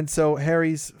so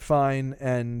Harry's fine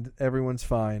and everyone's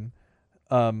fine.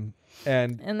 And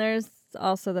there's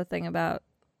also the thing about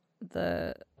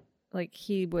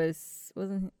he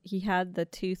had the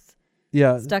tooth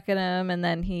stuck in him, and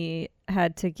then he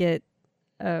had to get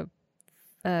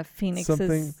Phoenix's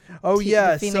something. Oh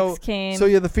yeah, the Phoenix came. So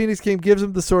yeah, the Phoenix came, gives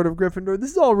him the sword of Gryffindor.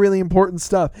 This is all really important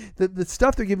stuff. The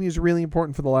stuff they're giving you is really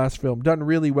important for the last film, done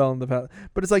really well in the past.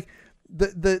 But it's like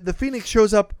the Phoenix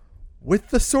shows up with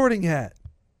the sorting hat.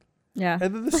 Yeah,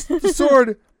 and then the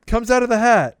sword comes out of the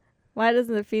hat. Why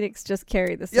doesn't the Phoenix just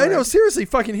carry the sword? Yeah, I know. Seriously,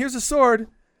 fucking here's a sword.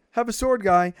 Have a sword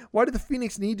guy. Why did the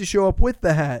Phoenix need to show up with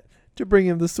the hat to bring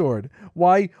him the sword?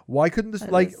 Why couldn't this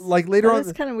like later on?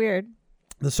 It's kind of weird.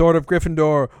 The sword of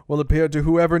Gryffindor will appear to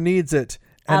whoever needs it.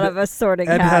 Out of a sorting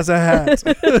hat. And has a hat.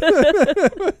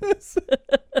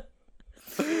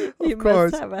 You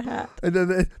must have a hat. And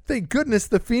then thank goodness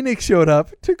the Phoenix showed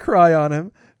up to cry on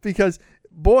him, because,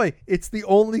 boy, it's the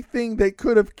only thing that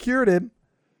could have cured him.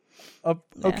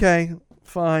 Okay,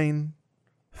 fine,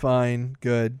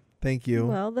 good. Thank you.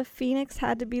 Well, the Phoenix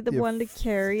had to be the one to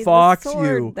carry the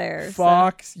sword there.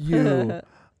 Fox you.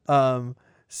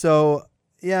 So...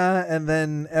 yeah, and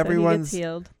then everyone's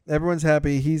healed. Everyone's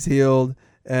happy. He's healed,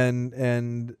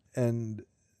 and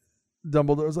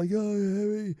Dumbledore's like, "Oh,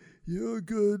 Harry, you're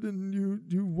good, and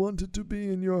you wanted to be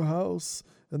in your house,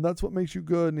 and that's what makes you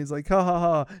good." And he's like, "Ha ha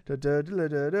ha!" Da, da, da,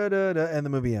 da, da, da, da, and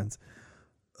the movie ends.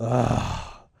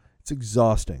 It's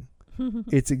exhausting.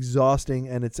 It's exhausting,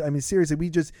 and it's. I mean, seriously,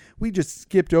 we just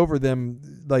skipped over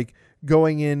them, like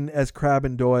going in as Crabbe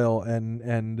and Doyle,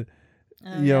 and.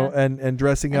 Know, and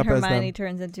dressing up as them. Hermione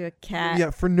turns into a cat.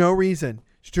 Yeah, for no reason.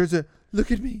 She turns to,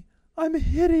 look at me. I'm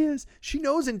hideous. She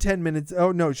knows in 10 minutes.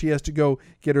 Oh, no, she has to go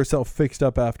get herself fixed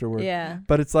up afterward. Yeah.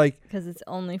 But it's like... because it's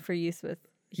only for use with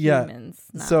humans.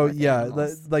 Yeah. Not so, with yeah,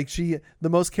 animals. like the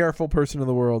most careful person in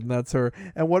the world, and that's her.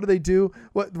 And what do?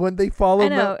 When they follow... I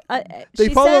know. They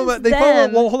follow...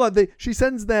 Well, hold on. She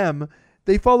sends them.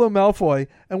 They follow Malfoy.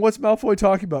 And what's Malfoy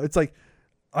talking about? It's like...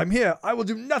 I'm here. I will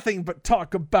do nothing but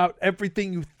talk about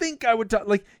everything you think I would talk.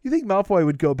 Like, you think Malfoy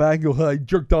would go back and go, I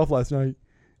jerked off last night,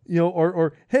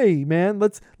 or hey man,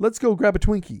 let's go grab a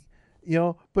Twinkie,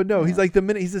 But no, he's like, the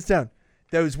minute he sits down,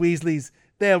 those Weasleys,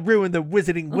 they'll ruin the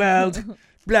wizarding world.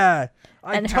 Blah.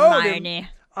 I told him.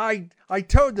 I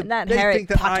told them they Harry think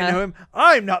that Potter. I know him.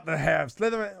 I'm not the hair of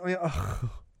Slytherin.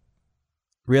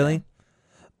 Really?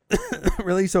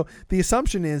 Really? So the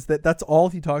assumption is that that's all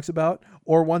he talks about,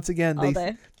 or once again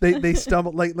they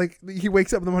stumble like he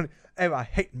wakes up in the morning. Oh, I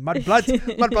hate mudbloods.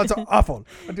 Mudbloods are awful.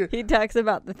 He talks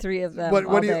about the three of them what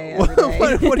all do you, day, every day.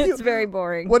 What do you, it's very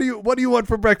boring. What do you want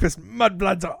for breakfast?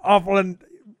 Mudbloods are awful, and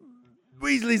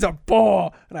Weasleys are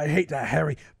bore, and I hate that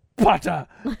Harry Potter.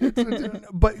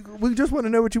 But we just want to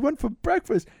know what you want for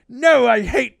breakfast. No, I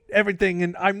hate everything,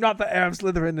 and I'm not the heir of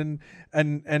Slytherin,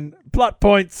 and plot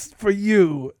points for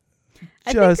you.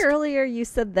 I think earlier you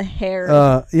said the hair.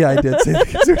 Yeah, I did say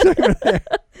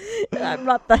that. I'm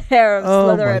not the hair of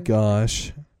Slytherin. Oh my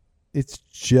gosh. It's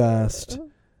just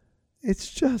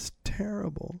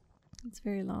terrible. It's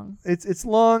very long. It's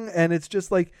long, and it's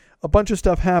just like a bunch of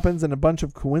stuff happens and a bunch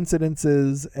of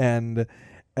coincidences and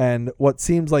what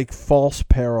seems like false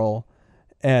peril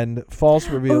and false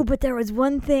reveal. Oh, but there was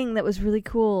one thing that was really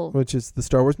cool. Which is the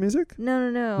Star Wars music? No.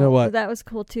 No, what? That was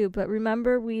cool too. But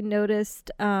remember we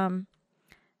noticed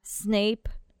Snape.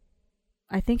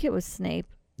 I think it was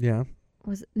Snape. Yeah.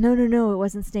 No, it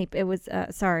wasn't Snape. It was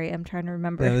sorry, I'm trying to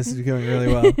remember. Yeah, this is going really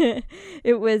well.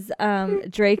 It was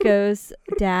Draco's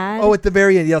dad. Oh, at the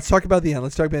very end. Yeah, let's talk about the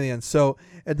end. So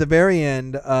at the very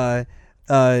end,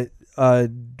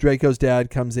 Draco's dad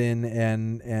comes in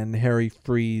and Harry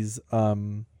frees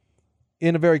in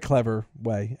a very clever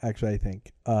way, actually, I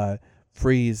think.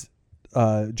 Frees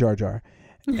Jar Jar.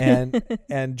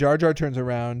 And Jar Jar turns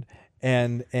around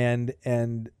and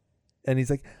he's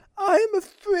like, I'm a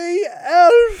free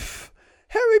elf.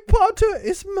 Harry Potter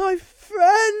is my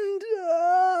friend.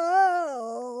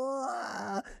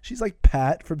 She's like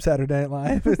Pat from Saturday Night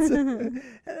Live.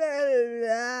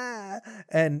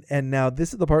 And now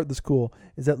this is the part that's cool,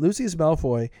 is that Lucius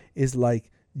Malfoy is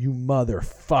like, you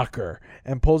motherfucker,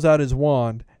 and pulls out his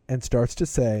wand and starts to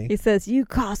say, he says, you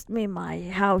cost me my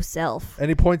house elf. And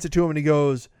he points it to him and he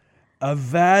goes,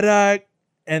 Avada,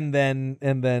 and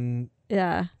then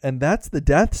yeah. And that's the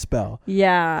death spell.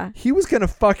 Yeah. He was going to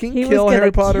fucking kill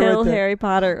Harry Potter right there. Harry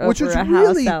Potter over a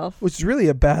house elf. Which is really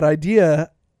a bad idea.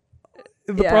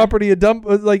 The property of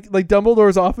like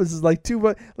Dumbledore's office is like too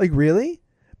much. Like, really?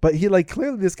 But he like,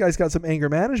 clearly this guy's got some anger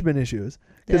management issues,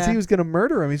 because he was going to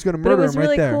murder him. He's going to murder him right there. But it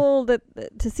was really cool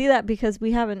to see that, because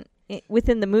we haven't,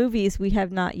 within the movies, we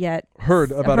have not yet heard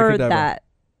that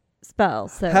spell.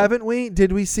 So haven't we?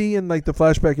 Did we see in like the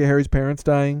flashback of Harry's parents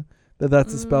dying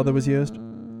that's the spell that was used?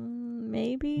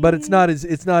 Maybe. But it's not as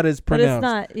pronounced. But it's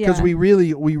not, because we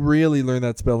really learned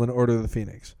that spell in Order of the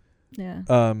Phoenix.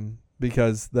 Yeah.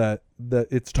 Because that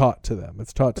it's taught to them.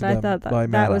 It's taught to them by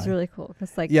Mad-Eye. That was really cool,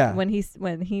 because like when he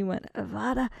went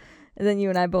Avada, and then you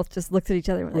and I both just looked at each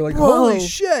other. We're like, holy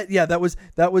shit! Yeah, that was.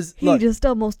 He just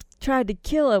almost tried to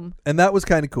kill him, and that was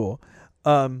kind of cool.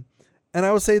 And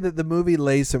I will say that the movie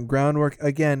lays some groundwork,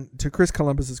 again, to Chris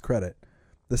Columbus's credit.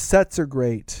 The sets are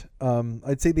great.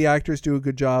 I'd say the actors do a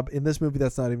good job. In this movie,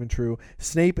 that's not even true.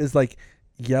 Snape is like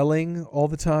yelling all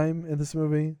the time in this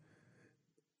movie,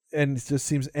 and it just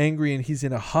seems angry, and he's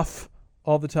in a huff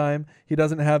all the time. He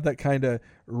doesn't have that kind of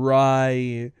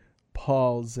wry,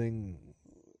 pausing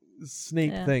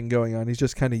Snape thing going on. He's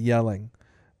just kind of yelling.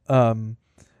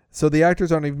 So the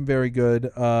actors aren't even very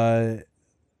good.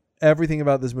 Everything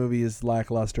about this movie is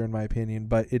lackluster in my opinion,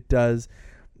 but it does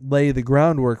lay the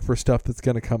groundwork for stuff that's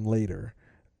going to come later.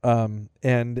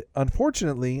 And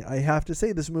unfortunately, I have to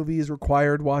say this movie is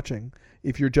required watching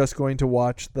if you're just going to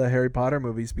watch the Harry Potter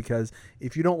movies, because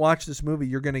if you don't watch this movie,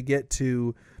 you're going to get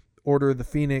to Order of the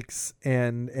Phoenix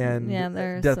and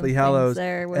Deathly Hallows,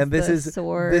 and this is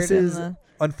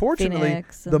unfortunately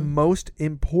the most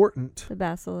important. The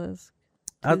basilisk.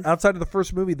 Outside of the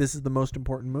first movie, this is the most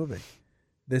important movie.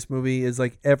 This movie is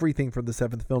like everything from the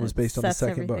seventh film is based on the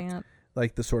second book,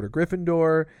 like the Sword of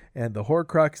Gryffindor and the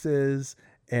Horcruxes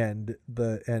and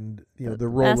the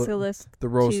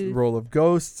role of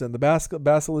ghosts and the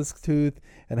basilisk tooth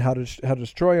and how to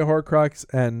destroy a Horcrux,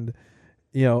 and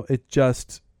it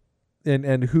just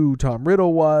and who Tom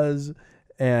Riddle was,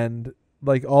 and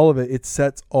like all of it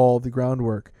sets all the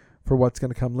groundwork for what's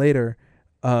going to come later.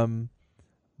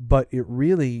 But it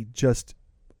really just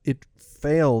it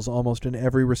fails almost in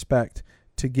every respect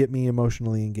to get me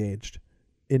emotionally engaged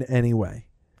in any way.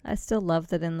 I still love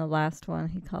that in the last one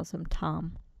he calls him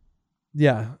Tom.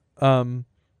 Yeah. While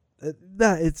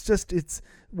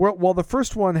the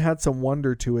first one had some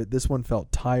wonder to it, this one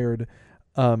felt tired.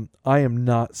 I am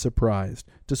not surprised,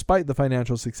 despite the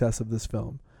financial success of this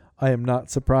film. I am not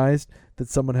surprised that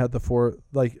someone had I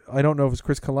don't know if it's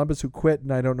Chris Columbus who quit,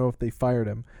 and I don't know if they fired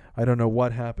him. I don't know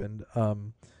what happened.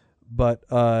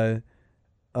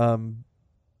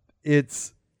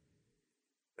 It's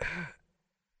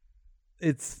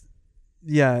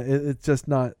just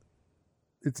not,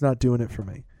 it's not doing it for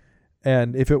me.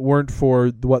 And if it weren't for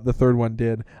what the third one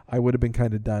did, I would have been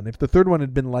kind of done. If the third one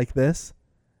had been like this,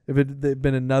 if it had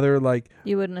been another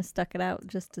you wouldn't have stuck it out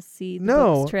just to see the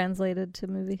books translated to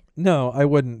movie. No, I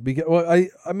wouldn't, because I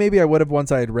maybe I would have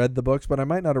once I had read the books, but I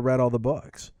might not have read all the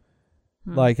books.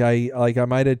 I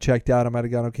might have checked out. I might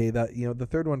have gone, okay, that the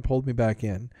third one pulled me back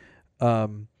in.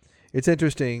 It's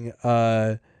interesting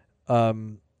that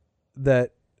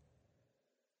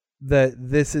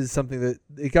this is something that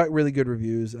it got really good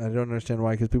reviews. I don't understand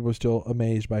why, because people are still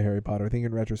amazed by Harry Potter. I think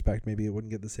in retrospect maybe it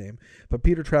wouldn't get the same. But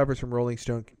Peter Travers from Rolling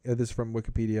Stone, this is from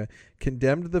Wikipedia,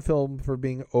 condemned the film for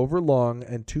being overlong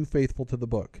and too faithful to the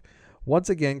book. Once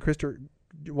again,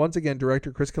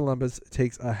 director Chris Columbus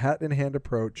takes a hat-in-hand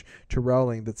approach to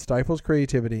Rowling that stifles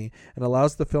creativity and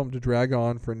allows the film to drag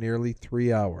on for nearly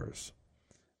 3 hours.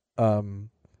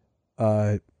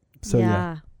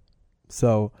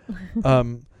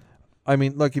 I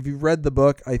mean, look, if you've read the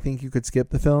book, I think you could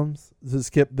skip this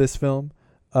film.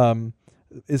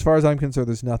 As far as I'm concerned,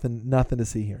 there's nothing to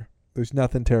see here. There's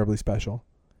nothing terribly special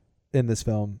in this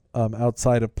film,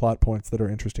 outside of plot points that are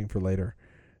interesting for later.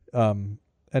 And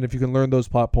if you can learn those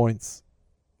plot points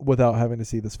without having to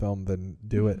see this film, then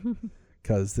do it,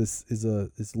 because this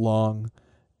is long.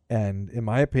 And in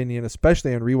my opinion,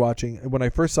 especially on rewatching, when I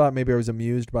first saw it, maybe I was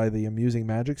amused by the amusing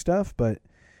magic stuff, but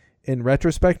in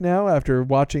retrospect now, after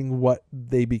watching what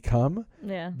they become,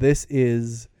 this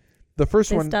is The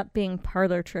first they one stop being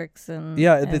parlor tricks and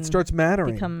it starts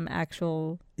mattering. Become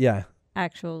actual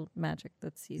magic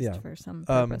that's used for some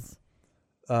purpose.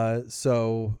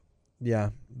 So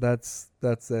yeah, that's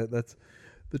it. That's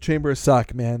the Chamber of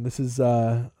Suck, man. This is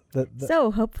So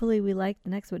hopefully we like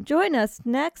the next one. Join us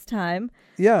next time.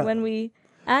 Yeah. When we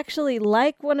actually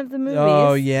like one of the movies.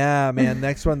 Oh yeah, man.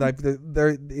 Next one,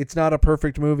 it's not a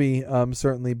perfect movie,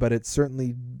 certainly, but it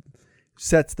certainly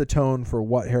sets the tone for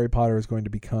what Harry Potter is going to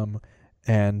become,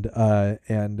 and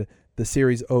the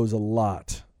series owes a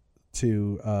lot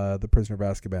to The Prisoner of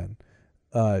Azkaban.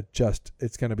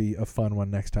 It's going to be a fun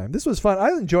one next time. This was fun. I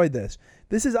enjoyed this.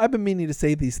 I've been meaning to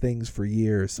say these things for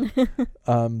years.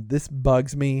 This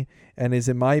bugs me and is,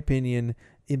 in my opinion,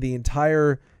 in the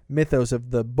entire mythos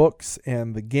of the books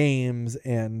and the games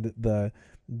and the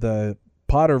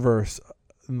Potterverse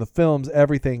and the films,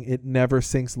 everything, it never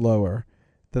sinks lower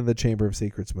than the Chamber of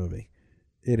Secrets movie.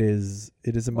 It is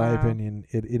in my opinion,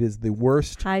 it is the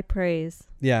worst. High praise.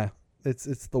 Yeah.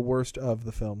 It's the worst of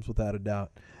the films, without a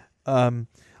doubt.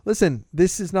 Listen,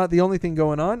 this is not the only thing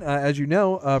going on. As you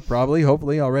know, probably,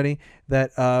 hopefully already,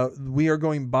 that we are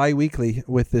going bi-weekly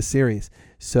with this series.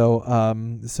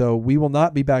 So we will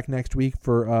not be back next week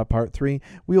for part 3.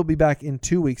 We will be back in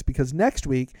 2 weeks, because next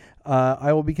week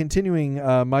I will be continuing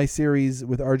my series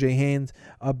with RJ Haynes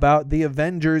about the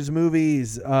Avengers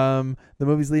movies, the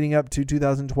movies leading up to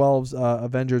 2012's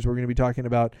Avengers. We're going to be talking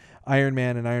about Iron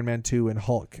Man and Iron Man 2 and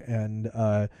Hulk and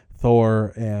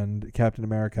Thor and Captain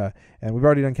America, and we've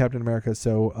already done Captain America,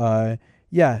 so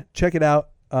check it out.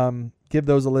 Give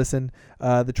those a listen.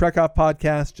 The Trek Off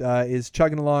podcast is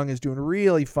chugging along, is doing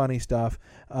really funny stuff,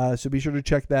 so be sure to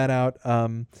check that out.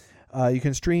 You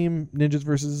can stream Ninjas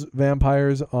vs.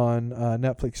 Vampires on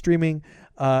Netflix streaming,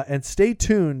 and stay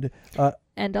tuned.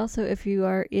 And also, if you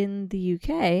are in the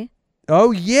UK...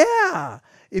 Oh, yeah!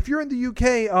 If you're in the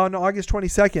UK on August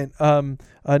 22nd,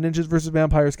 Ninjas vs.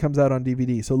 Vampires comes out on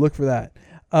DVD, so look for that.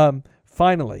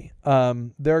 Finally,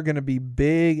 there are going to be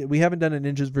big... We haven't done a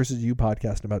Ninjas vs. You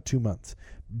podcast in about 2 months.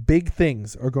 Big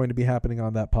things are going to be happening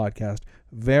on that podcast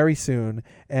very soon,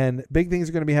 and big things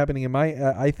are going to be happening in my...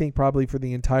 I think probably for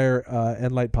the entire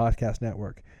Endlight Podcast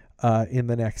Network in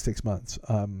the next 6 months.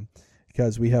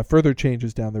 Because we have further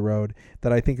changes down the road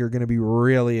that I think are going to be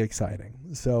really exciting.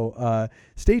 So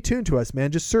stay tuned to us,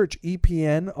 man. Just search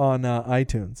EPN on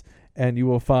iTunes, and you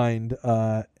will find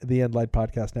the Endlight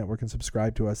Podcast Network, and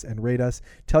subscribe to us and rate us.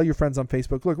 Tell your friends on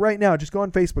Facebook. Look, right now, just go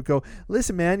on Facebook. Go,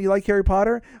 listen, man, you like Harry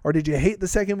Potter? Or did you hate the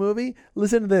second movie?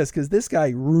 Listen to this, because this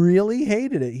guy really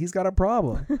hated it. He's got a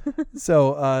problem.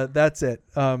 So that's it.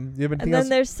 You have anything else? And then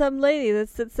there's some lady that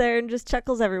sits there and just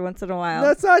chuckles every once in a while.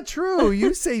 That's not true.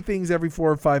 You say things every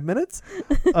 4 or 5 minutes.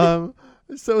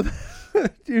 So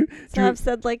I've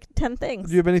said like 10 things.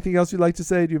 Do you have anything else you'd like to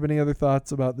say? Do you have any other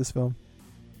thoughts about this film?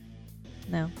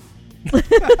 No.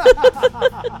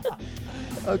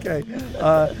 Okay.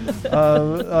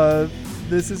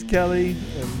 This is Kelly.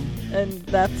 And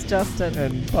that's Justin.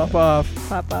 And pop off.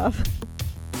 Pop off.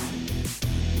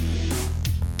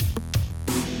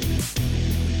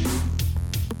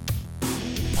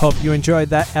 Hope you enjoyed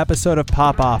that episode of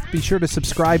Pop Off. Be sure to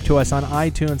subscribe to us on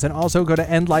iTunes, and also go to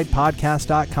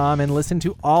endlightpodcast.com and listen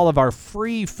to all of our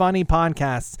free funny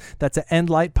podcasts. That's at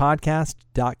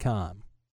endlightpodcast.com.